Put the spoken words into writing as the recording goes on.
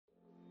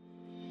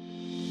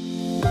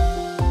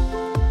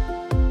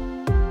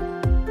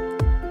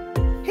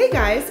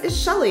guys, it's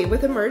Shelly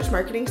with Emerge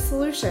Marketing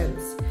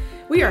Solutions.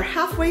 We are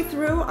halfway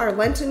through our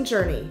Lenten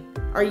journey.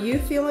 Are you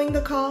feeling the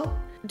call?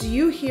 Do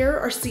you hear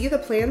or see the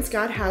plans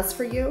God has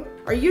for you?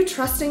 Are you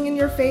trusting in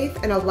your faith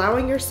and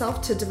allowing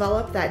yourself to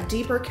develop that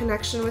deeper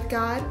connection with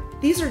God?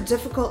 These are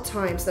difficult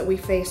times that we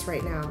face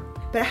right now,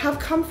 but have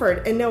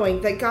comfort in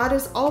knowing that God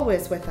is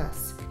always with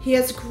us. He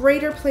has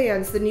greater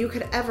plans than you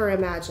could ever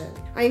imagine.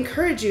 I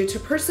encourage you to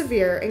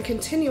persevere and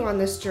continue on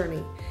this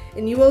journey,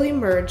 and you will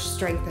emerge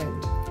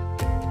strengthened.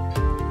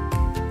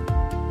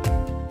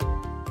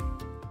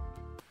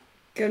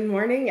 Good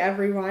morning,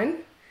 everyone.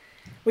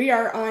 We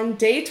are on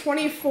day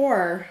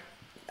 24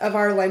 of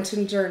our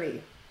Lenten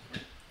journey.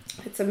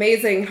 It's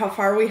amazing how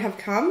far we have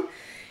come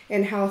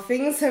and how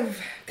things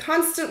have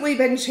constantly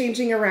been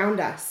changing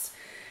around us.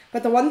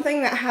 But the one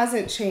thing that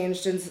hasn't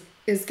changed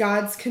is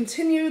God's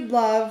continued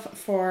love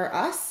for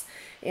us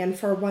and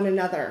for one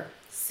another.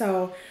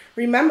 So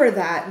remember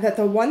that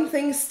the one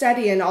thing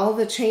steady in all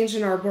the change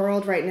in our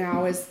world right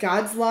now is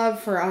God's love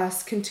for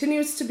us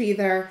continues to be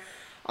there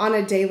on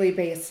a daily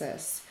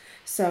basis.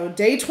 So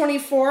day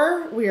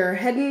 24, we are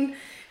heading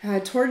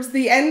towards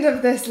the end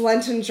of this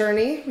Lenten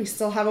journey. We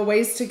still have a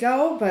ways to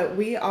go, but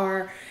we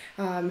are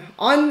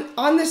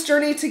on this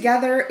journey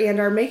together and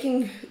are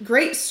making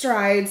great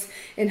strides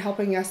in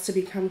helping us to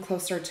become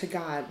closer to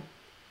God.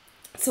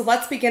 So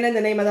let's begin in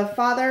the name of the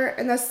Father,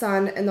 and the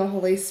Son, and the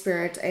Holy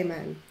Spirit.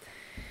 Amen.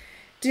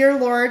 Dear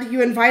Lord,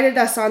 you invited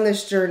us on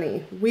this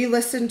journey. We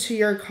listened to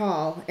your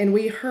call, and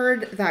we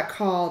heard that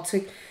call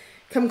to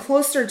come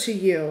closer to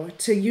you,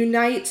 to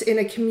unite in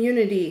a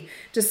community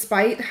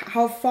despite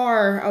how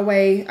far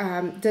away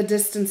the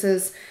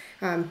distances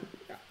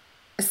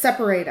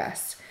separate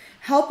us.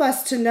 Help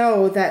us to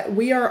know that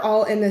we are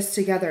all in this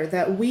together,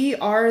 that we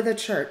are the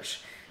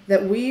church,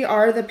 that we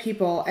are the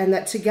people, and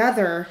that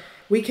together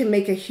we can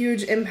make a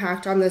huge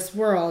impact on this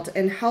world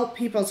and help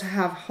people to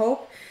have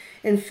hope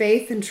and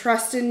faith and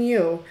trust in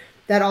you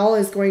that all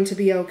is going to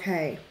be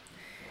okay.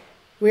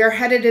 We are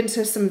headed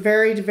into some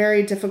very,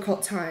 very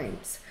difficult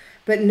times.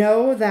 But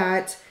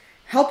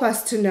help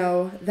us to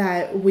know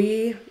that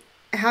we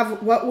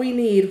have what we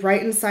need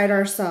right inside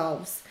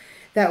ourselves,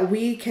 that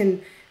we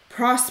can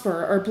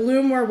prosper or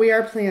bloom where we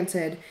are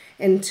planted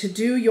and to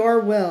do your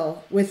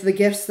will with the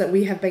gifts that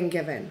we have been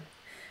given.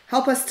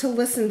 Help us to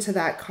listen to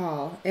that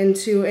call and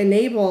to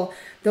enable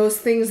those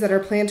things that are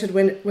planted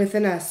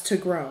within us to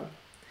grow.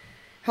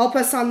 Help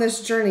us on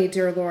this journey,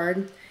 dear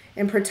Lord,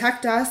 and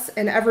protect us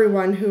and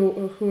everyone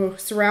who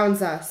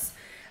surrounds us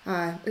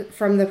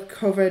from the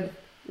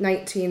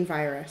COVID-19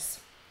 virus.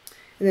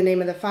 In the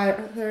name of the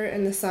Father,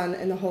 and the Son,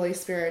 and the Holy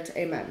Spirit.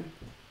 Amen.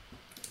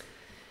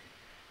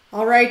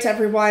 All right,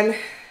 everyone.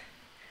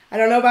 I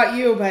don't know about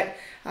you, but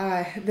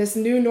this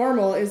new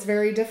normal is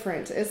very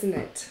different, isn't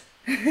it?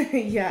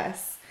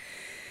 Yes.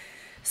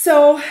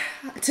 So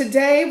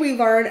today we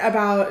learn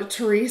about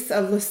Therese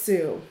of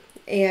Lisieux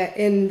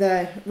in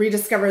the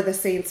Rediscover the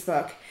Saints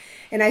book.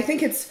 And I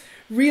think it's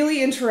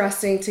really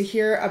interesting to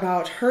hear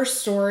about her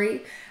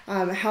story,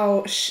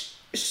 how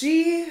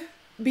she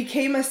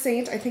became a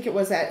saint, I think it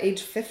was at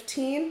age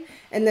 15,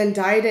 and then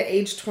died at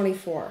age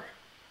 24.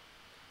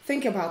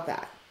 Think about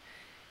that.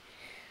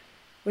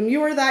 When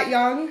you were that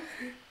young,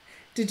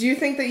 did you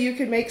think that you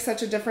could make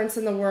such a difference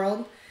in the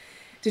world?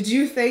 Did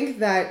you think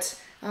that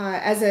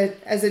as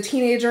a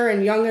teenager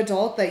and young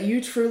adult that you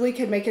truly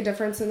could make a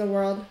difference in the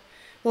world?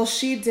 Well,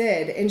 she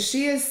did, and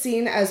she is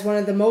seen as one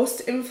of the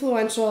most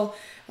influential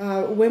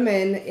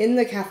women in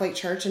the Catholic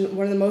Church and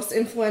one of the most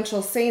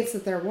influential saints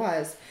that there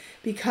was,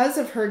 because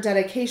of her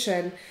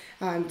dedication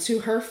to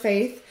her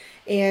faith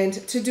and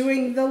to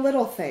doing the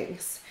little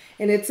things.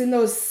 And it's in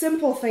those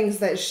simple things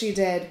that she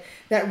did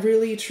that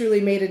really,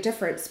 truly made a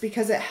difference,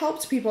 because it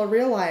helped people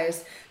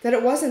realize that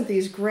it wasn't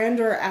these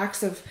grander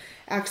acts of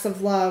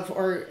love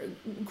or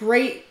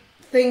great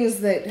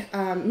things that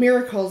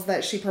miracles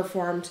that she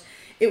performed.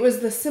 It was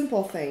the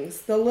simple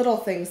things, the little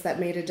things that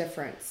made a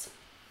difference.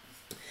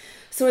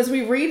 So as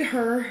we read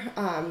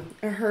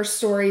her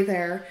story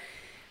there,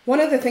 one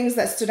of the things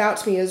that stood out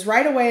to me is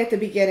right away at the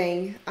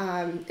beginning,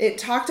 it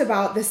talked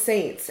about the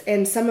saints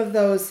and some of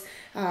those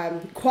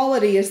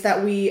qualities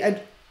that we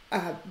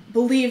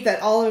believe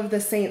that all of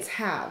the saints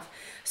have.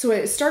 So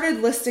it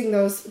started listing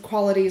those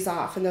qualities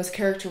off and those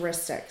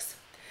characteristics.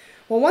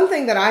 Well, one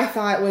thing that I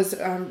thought was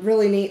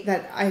really neat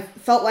that I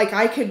felt like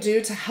I could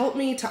do to help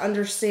me to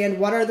understand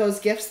what are those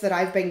gifts that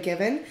I've been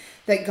given,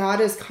 that God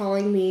is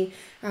calling me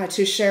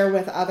to share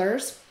with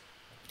others,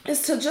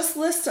 is to just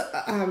list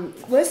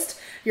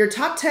your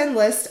top 10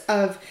 list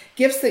of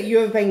gifts that you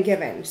have been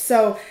given.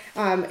 So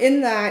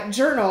in that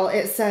journal,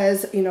 it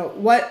says,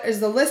 what is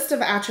the list of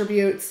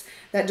attributes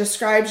that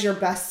describes your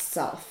best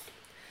self?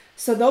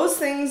 So those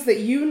things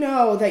that you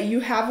know that you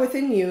have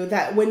within you,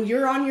 that when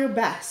you're on your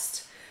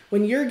best,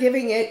 when you're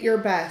giving it your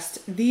best,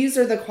 these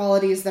are the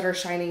qualities that are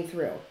shining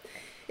through.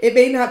 It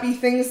may not be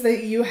things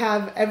that you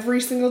have every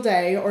single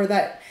day or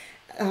that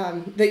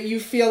you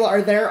feel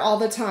are there all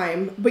the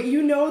time, but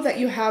you know that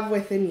you have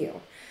within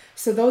you.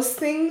 So those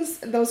things,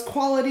 those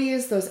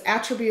qualities, those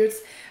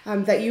attributes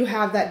that you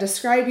have that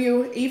describe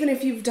you, even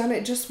if you've done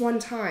it just one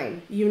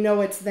time, you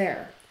know it's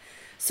there.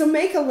 So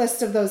make a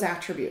list of those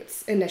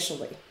attributes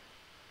initially.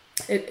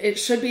 It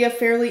should be a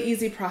fairly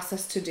easy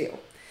process to do.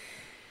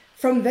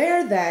 From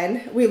there,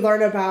 then, we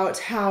learn about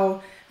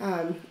how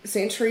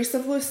St. Teresa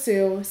of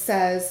Lisieux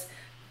says,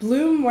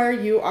 bloom where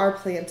you are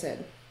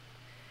planted.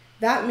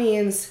 That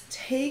means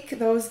take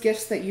those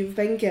gifts that you've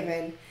been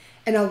given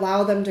and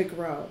allow them to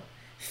grow.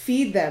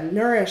 Feed them,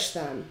 nourish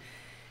them.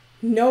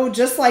 Know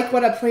just like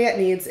what a plant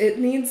needs, it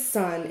needs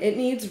sun, it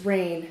needs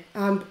rain,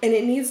 and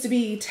it needs to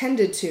be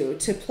tended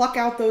to pluck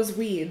out those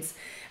weeds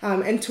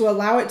and to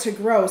allow it to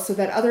grow so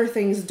that other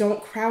things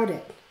don't crowd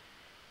it.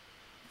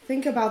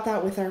 Think about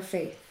that with our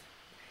faith.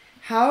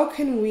 How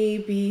can we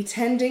be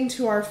tending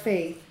to our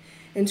faith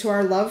and to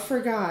our love for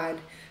God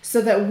so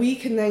that we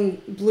can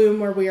then bloom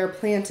where we are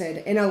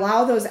planted and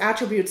allow those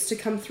attributes to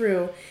come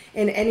through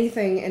in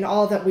anything and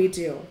all that we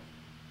do?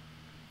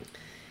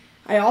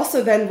 I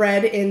also then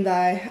read in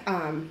the,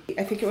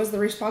 I think it was the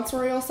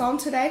responsorial psalm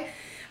today,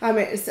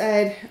 it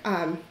said,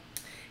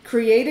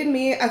 created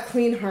me a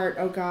clean heart,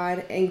 O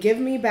God, and give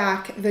me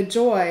back the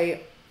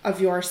joy of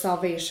your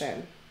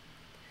salvation.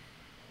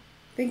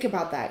 Think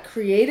about that.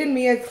 Created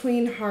me a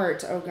clean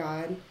heart, O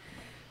God.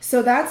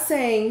 So that's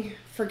saying,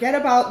 forget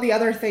about the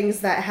other things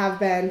that have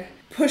been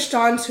pushed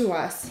onto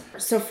us.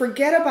 So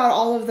forget about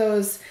all of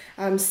those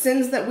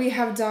sins that we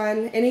have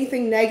done,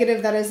 anything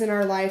negative that is in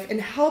our life,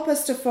 and help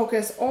us to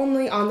focus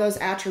only on those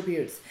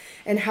attributes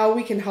and how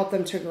we can help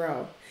them to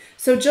grow.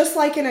 So just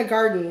like in a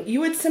garden, you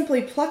would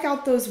simply pluck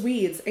out those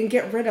weeds and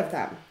get rid of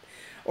them.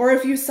 Or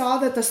if you saw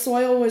that the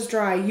soil was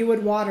dry, you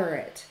would water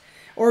it.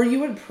 Or you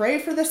would pray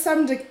for the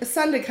sun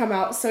to come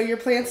out so your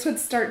plants would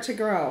start to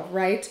grow,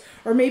 right?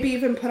 Or maybe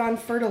even put on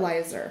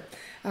fertilizer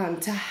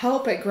to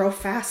help it grow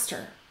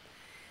faster.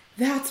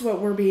 That's what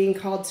we're being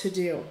called to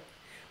do.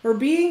 We're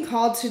being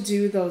called to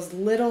do those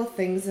little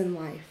things in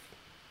life.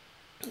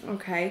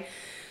 Okay,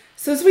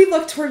 so as we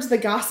look towards the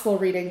gospel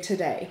reading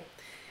today,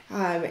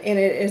 and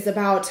it is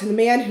about the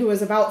man who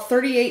was about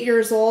 38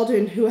 years old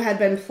and who had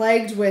been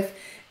plagued with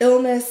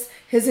illness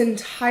his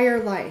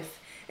entire life.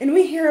 And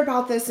we hear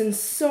about this in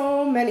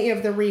so many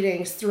of the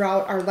readings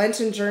throughout our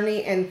Lenten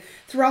journey and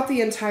throughout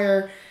the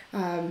entire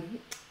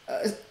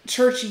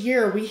church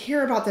year. We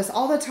hear about this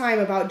all the time,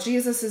 about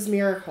Jesus's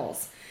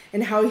miracles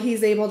and how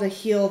he's able to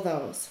heal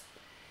those.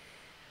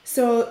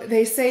 So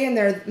they say in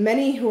there,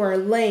 many who are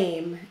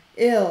lame,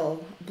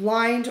 ill,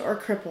 blind, or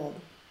crippled.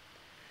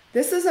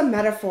 This is a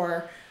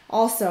metaphor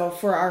also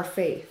for our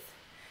faith.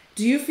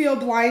 Do you feel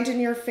blind in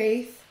your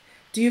faith?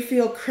 Do you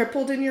feel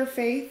crippled in your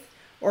faith?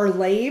 Or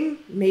lame?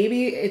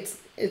 Maybe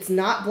it's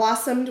not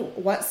blossomed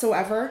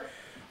whatsoever.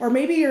 Or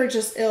maybe you're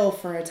just ill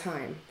for a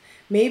time.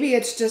 Maybe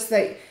it's just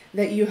that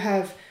you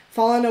have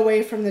fallen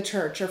away from the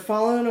church or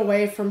fallen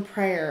away from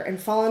prayer and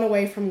fallen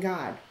away from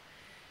God.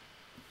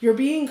 You're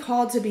being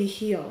called to be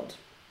healed.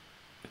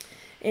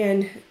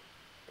 And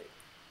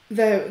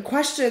the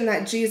question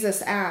that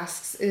Jesus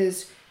asks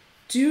is,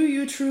 do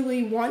you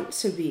truly want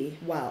to be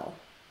well?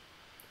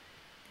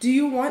 Do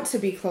you want to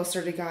be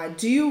closer to God?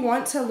 Do you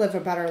want to live a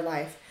better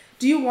life?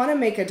 Do you want to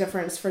make a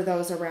difference for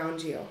those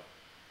around you?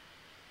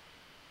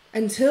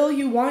 Until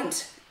you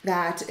want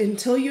that,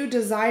 until you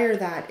desire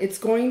that, it's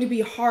going to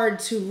be hard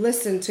to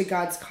listen to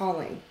God's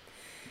calling.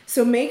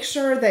 So make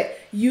sure that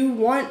you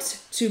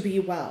want to be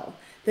well,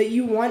 that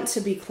you want to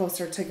be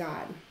closer to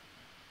God.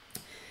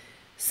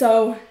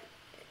 So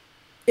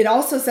it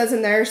also says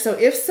in there, so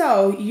if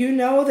so, you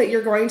know that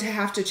you're going to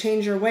have to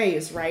change your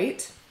ways,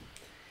 right?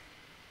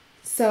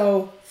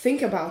 So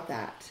think about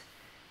that.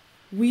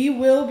 We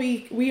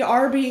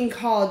are being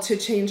called to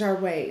change our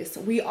ways.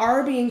 We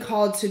are being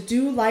called to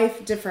do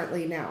life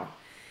differently now.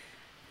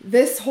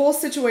 This whole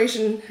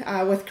situation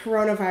with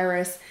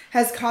coronavirus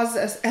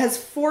has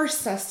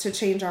forced us to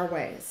change our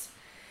ways.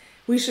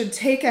 We should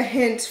take a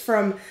hint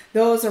from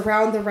those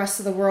around the rest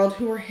of the world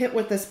who were hit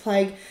with this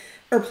plague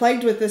or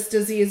plagued with this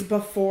disease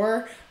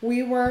before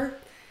we were,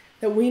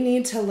 that we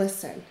need to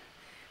listen.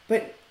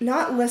 But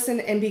not listen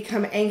and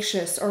become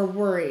anxious or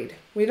worried.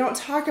 We don't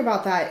talk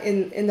about that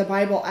in the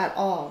Bible at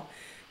all.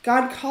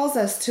 God calls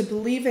us to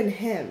believe in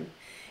Him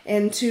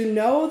and to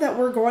know that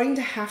we're going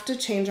to have to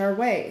change our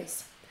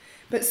ways.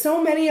 But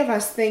so many of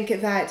us think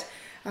that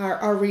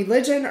our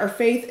religion, our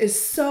faith is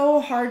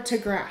so hard to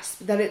grasp,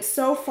 that it's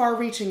so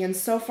far-reaching and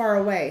so far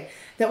away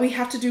that we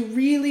have to do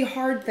really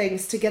hard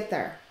things to get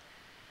there.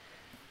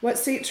 What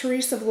St.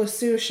 Teresa of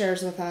Lisieux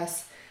shares with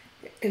us,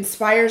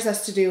 inspires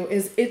us to do,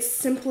 is it's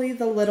simply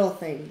the little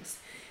things.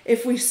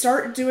 If we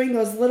start doing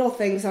those little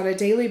things on a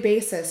daily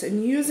basis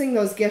and using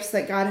those gifts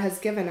that God has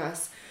given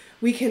us,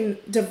 we can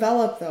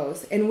develop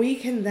those and we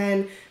can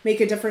then make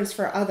a difference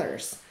for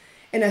others.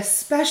 And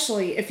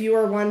especially if you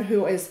are one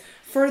who is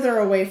further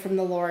away from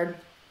the Lord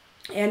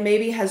and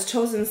maybe has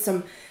chosen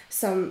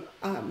some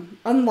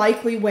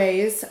unlikely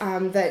ways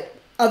that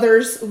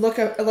others look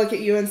at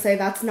you and say,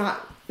 that's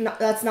not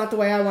the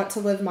way I want to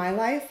live my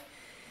life.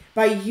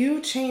 By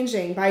you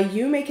changing, by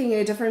you making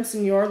a difference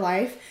in your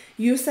life,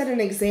 you set an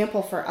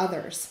example for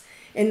others.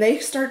 And they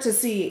start to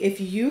see if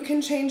you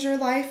can change your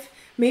life,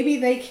 maybe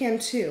they can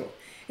too.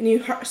 And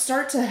you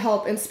start to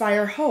help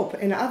inspire hope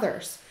in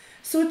others.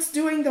 So it's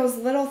doing those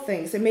little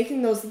things and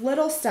making those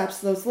little steps,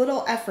 those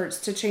little efforts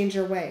to change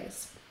your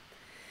ways.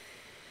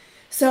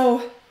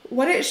 So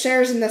what it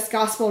shares in this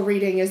gospel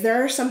reading is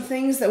there are some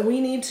things that we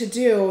need to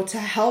do to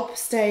help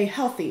stay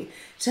healthy,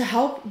 to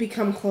help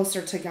become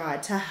closer to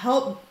God, to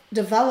help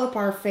develop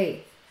our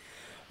faith.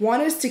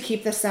 One is to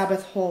keep the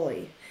Sabbath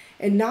holy.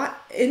 And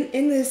not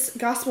in this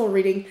gospel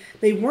reading,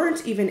 they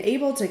weren't even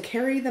able to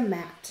carry the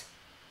mat.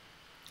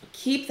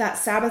 Keep that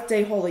Sabbath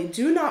day holy.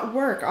 Do not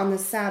work on the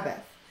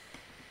Sabbath.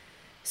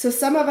 So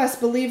some of us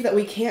believe that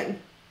we can't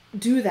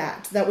do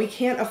that we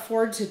can't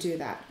afford to do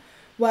that.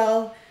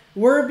 Well,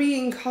 we're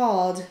being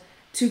called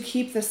to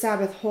keep the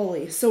Sabbath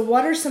holy. So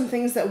what are some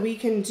things that we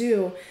can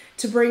do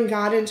to bring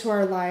God into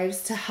our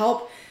lives, to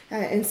help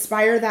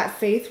inspire that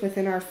faith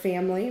within our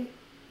family?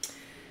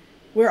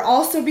 We're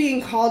also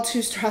being called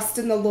to trust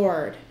in the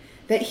Lord,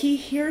 that He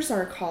hears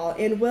our call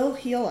and will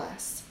heal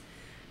us.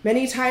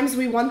 Many times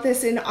we want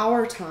this in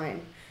our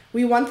time.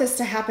 We want this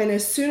to happen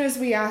as soon as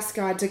we ask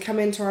God to come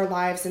into our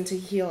lives and to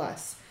heal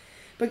us.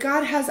 But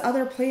God has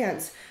other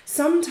plans.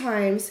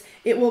 Sometimes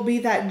it will be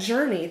that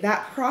journey,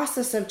 that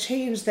process of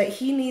change that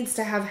He needs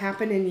to have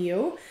happen in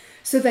you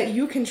so that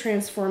you can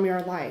transform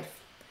your life.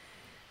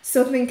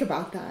 So think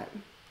about that.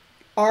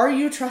 Are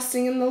you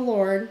trusting in the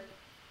Lord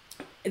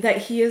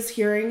that He is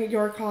hearing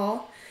your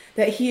call,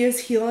 that He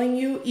is healing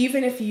you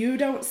even if you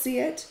don't see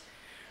it?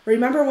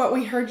 Remember what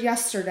we heard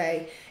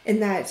yesterday, in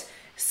that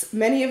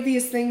many of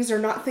these things are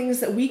not things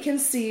that we can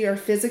see or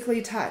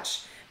physically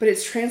touch, but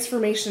it's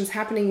transformations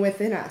happening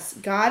within us.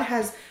 God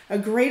has a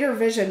greater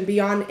vision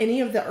beyond any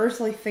of the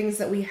earthly things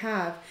that we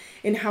have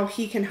in how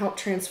He can help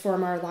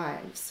transform our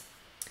lives.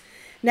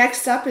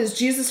 Next up is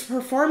Jesus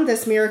performed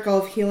this miracle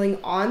of healing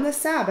on the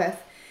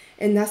Sabbath,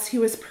 and thus He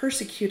was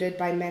persecuted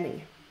by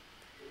many.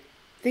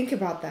 Think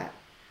about that.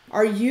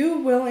 Are you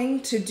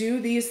willing to do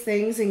these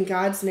things in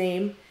God's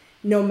name,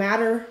 no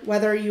matter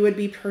whether you would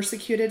be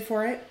persecuted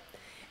for it?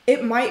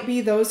 It might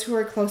be those who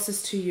are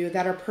closest to you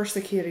that are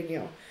persecuting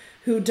you,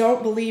 who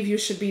don't believe you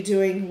should be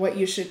doing what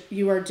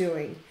you are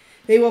doing.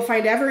 They will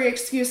find every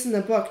excuse in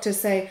the book to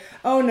say,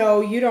 oh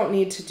no, you don't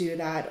need to do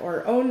that,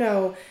 or oh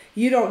no,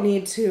 you don't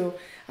need to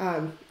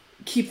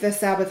keep the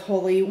Sabbath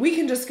holy. We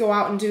can just go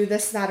out and do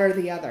this, that, or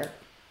the other.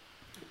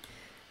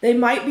 They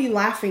might be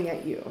laughing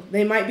at you.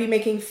 They might be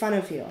making fun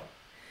of you.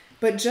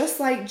 But just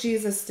like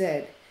Jesus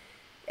did,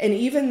 and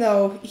even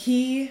though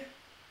He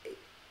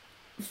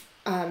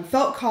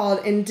felt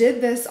called and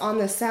did this on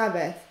the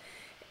Sabbath,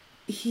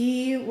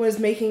 He was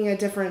making a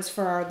difference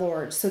for our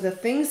Lord. So the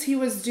things He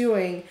was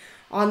doing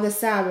on the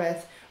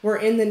Sabbath were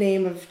in the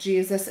name of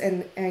Jesus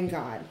and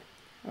God.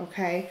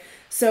 Okay?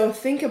 So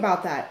think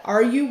about that.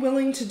 Are you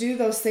willing to do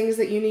those things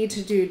that you need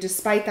to do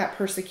despite that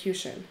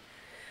persecution?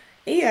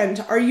 And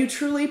are you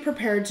truly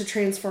prepared to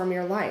transform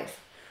your life?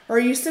 Or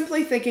are you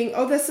simply thinking,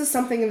 oh, this is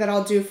something that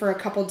I'll do for a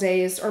couple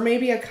days or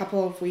maybe a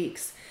couple of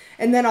weeks,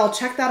 and then I'll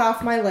check that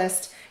off my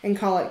list and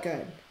call it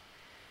good?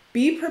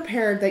 Be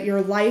prepared that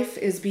your life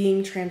is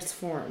being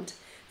transformed,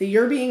 that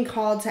you're being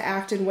called to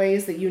act in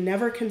ways that you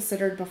never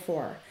considered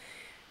before.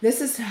 This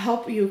is to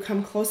help you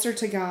come closer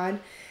to God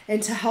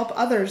and to help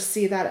others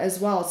see that as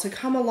well, to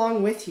come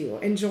along with you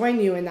and join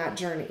you in that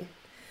journey.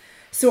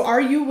 So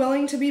are you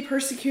willing to be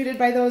persecuted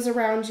by those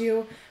around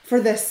you for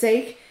the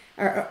sake,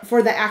 or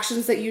for the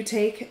actions that you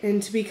take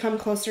and to become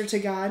closer to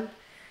God?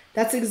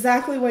 That's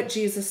exactly what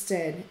Jesus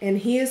did, and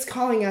He is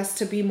calling us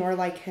to be more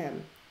like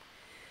Him.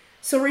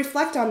 So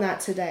reflect on that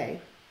today.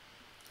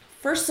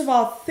 First of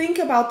all, think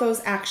about those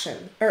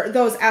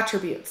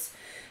attributes.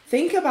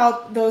 Think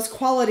about those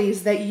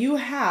qualities that you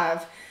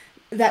have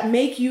that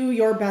make you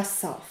your best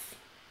self.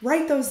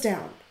 Write those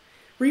down.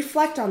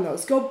 Reflect on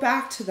those. Go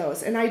back to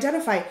those and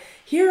identify,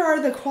 here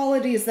are the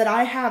qualities that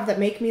I have that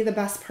make me the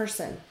best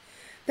person.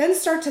 Then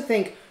start to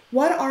think,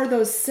 what are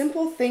those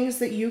simple things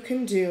that you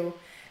can do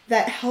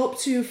that help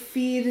to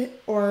feed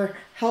or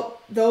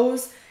help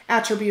those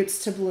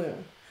attributes to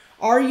bloom?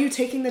 Are you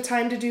taking the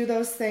time to do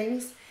those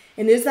things?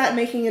 And is that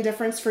making a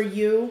difference for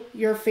you,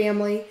 your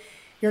family,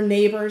 your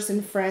neighbors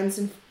and friends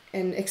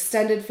and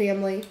extended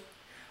family?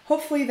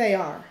 Hopefully they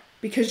are,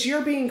 because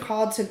you're being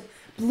called to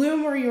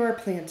bloom where you are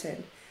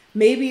planted,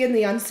 maybe in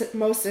the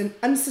most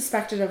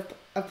unsuspected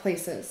of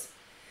places.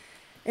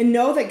 And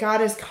know that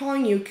God is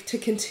calling you to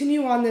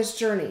continue on this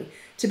journey,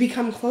 to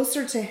become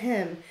closer to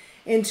Him,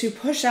 and to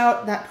push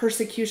out that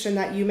persecution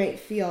that you may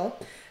feel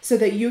so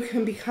that you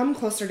can become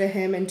closer to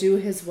Him and do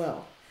His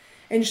will.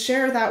 And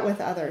share that with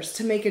others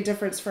to make a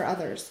difference for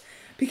others.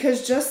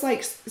 Because just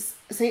like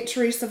St.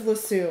 Teresa of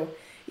Lisieux,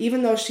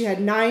 even though she had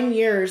 9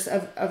 years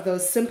of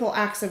those simple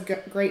acts of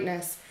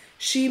greatness,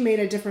 she made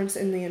a difference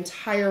in the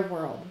entire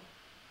world.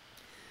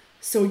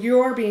 So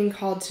you're being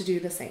called to do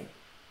the same.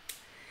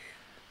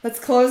 Let's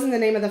close in the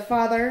name of the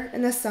Father,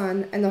 and the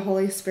Son, and the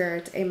Holy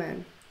Spirit.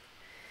 Amen.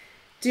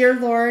 Dear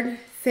Lord,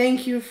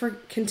 thank you for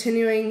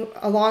continuing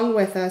along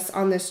with us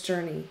on this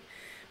journey.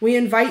 We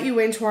invite you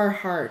into our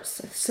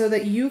hearts so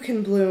that you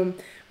can bloom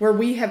where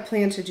we have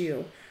planted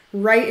you,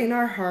 right in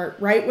our heart,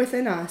 right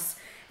within us,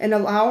 and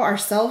allow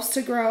ourselves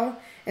to grow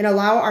and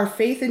allow our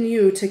faith in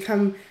you to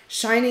come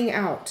shining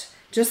out,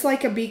 just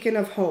like a beacon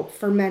of hope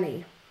for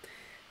many.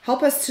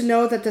 Help us to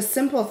know that the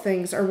simple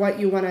things are what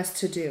you want us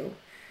to do.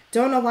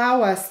 Don't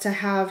allow us to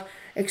have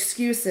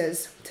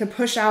excuses to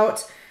push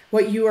out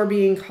what you are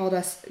being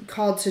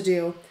called to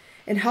do,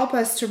 and help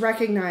us to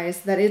recognize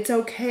that it's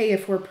okay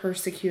if we're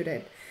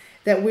persecuted,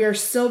 that we are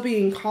still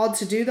being called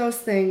to do those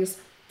things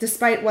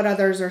despite what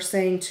others are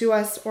saying to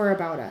us or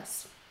about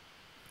us.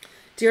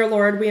 Dear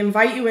Lord, we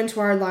invite you into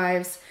our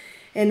lives,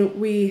 and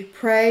we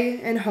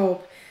pray and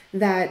hope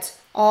that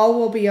all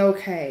will be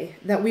okay,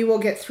 that we will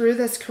get through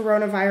this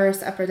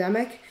coronavirus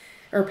epidemic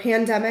or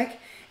pandemic,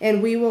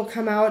 and we will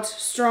come out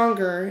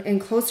stronger and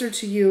closer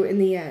to you in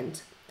the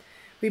end.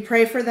 We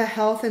pray for the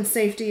health and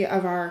safety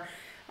of our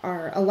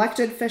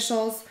elected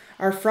officials,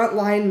 our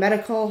frontline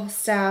medical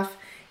staff,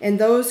 and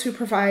those who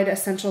provide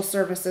essential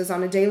services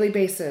on a daily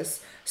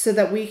basis so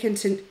that we can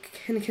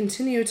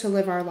continue to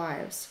live our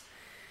lives.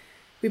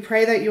 We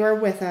pray that you are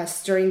with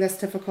us during this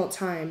difficult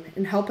time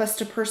and help us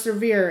to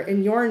persevere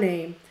in your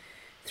name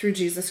through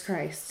Jesus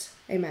Christ.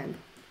 Amen.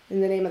 In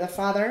the name of the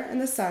Father,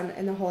 and the Son,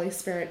 and the Holy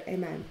Spirit.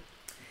 Amen.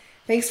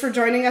 Thanks for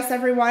joining us,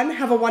 everyone.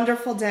 Have a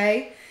wonderful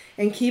day,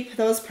 and keep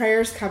those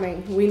prayers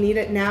coming. We need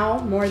it now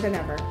more than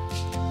ever.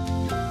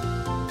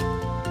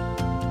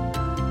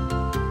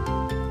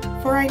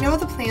 For I know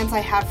the plans I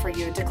have for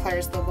you,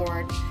 declares the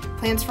Lord,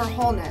 plans for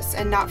wholeness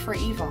and not for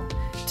evil,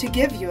 to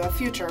give you a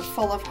future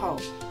full of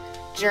hope.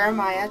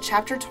 Jeremiah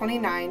chapter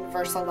 29,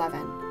 verse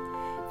 11.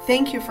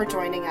 Thank you for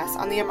joining us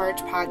on the Emerge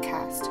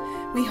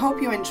podcast. We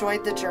hope you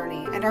enjoyed the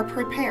journey and are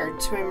prepared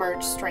to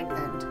emerge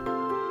strengthened.